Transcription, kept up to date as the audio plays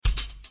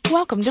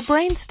Welcome to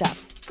Brain Stuff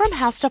from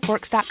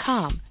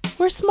HowStuffWorks.com,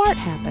 where smart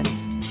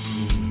happens.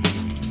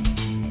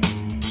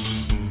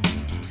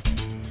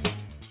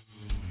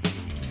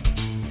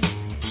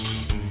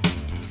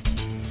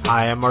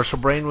 Hi, I'm Marshall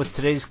Brain with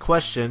today's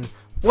question.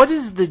 What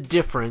is the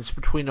difference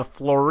between a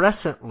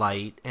fluorescent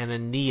light and a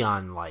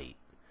neon light?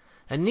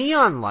 A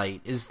neon light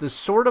is the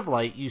sort of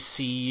light you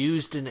see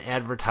used in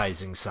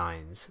advertising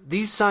signs.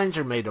 These signs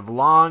are made of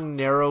long,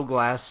 narrow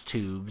glass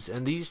tubes,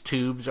 and these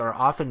tubes are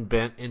often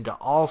bent into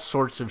all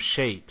sorts of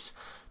shapes.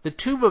 The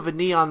tube of a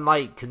neon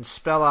light can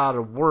spell out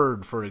a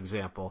word, for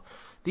example.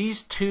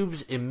 These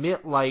tubes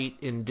emit light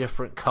in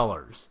different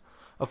colors.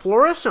 A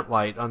fluorescent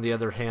light, on the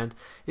other hand,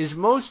 is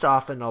most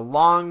often a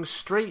long,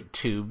 straight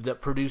tube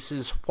that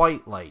produces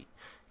white light.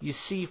 You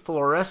see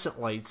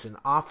fluorescent lights in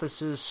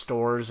offices,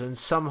 stores, and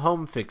some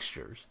home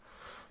fixtures.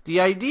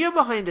 The idea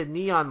behind a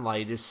neon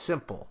light is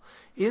simple.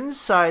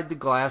 Inside the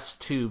glass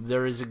tube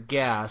there is a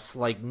gas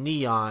like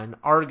neon,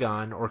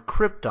 argon, or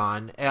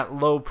krypton at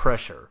low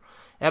pressure.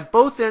 At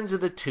both ends of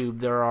the tube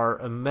there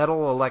are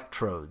metal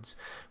electrodes.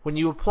 When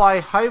you apply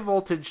high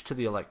voltage to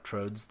the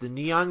electrodes, the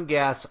neon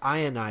gas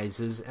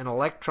ionizes and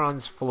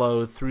electrons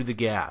flow through the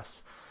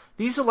gas.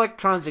 These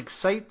electrons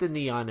excite the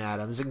neon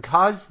atoms and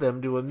cause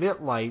them to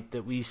emit light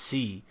that we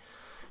see.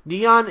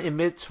 Neon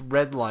emits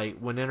red light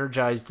when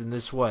energized in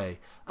this way.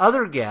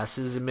 Other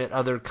gases emit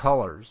other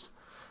colors.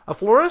 A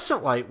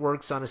fluorescent light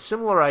works on a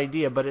similar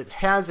idea, but it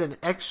has an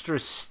extra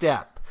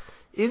step.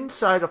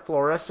 Inside a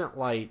fluorescent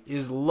light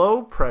is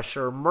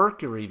low-pressure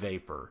mercury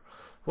vapor.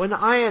 When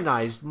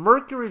ionized,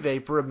 mercury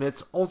vapor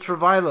emits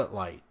ultraviolet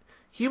light.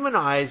 Human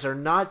eyes are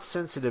not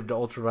sensitive to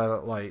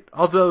ultraviolet light,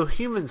 although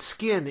human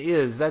skin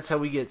is. That's how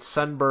we get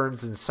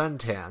sunburns and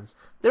suntans.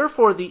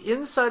 Therefore, the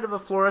inside of a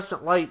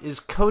fluorescent light is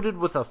coated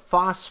with a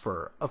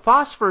phosphor. A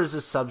phosphor is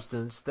a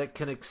substance that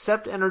can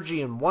accept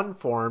energy in one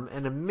form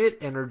and emit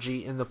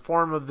energy in the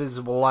form of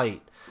visible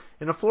light.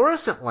 In a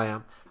fluorescent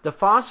lamp, the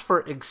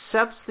phosphor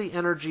accepts the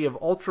energy of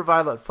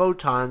ultraviolet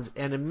photons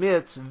and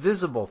emits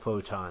visible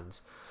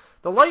photons.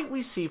 The light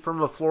we see from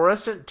a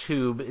fluorescent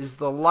tube is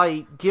the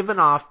light given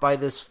off by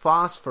this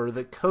phosphor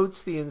that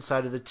coats the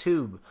inside of the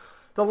tube.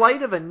 The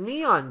light of a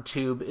neon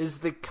tube is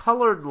the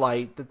colored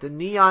light that the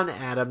neon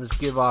atoms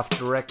give off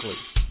directly.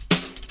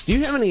 Do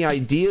you have any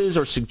ideas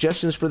or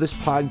suggestions for this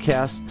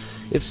podcast?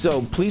 If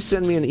so, please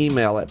send me an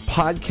email at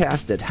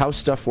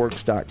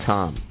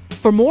podcast@howstuffworks.com.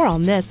 For more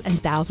on this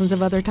and thousands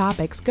of other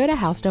topics, go to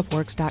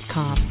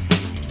HowStuffWorks.com.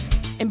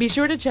 And be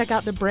sure to check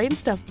out the Brain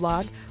Stuff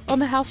blog on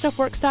the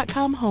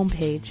HowStuffWorks.com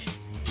homepage.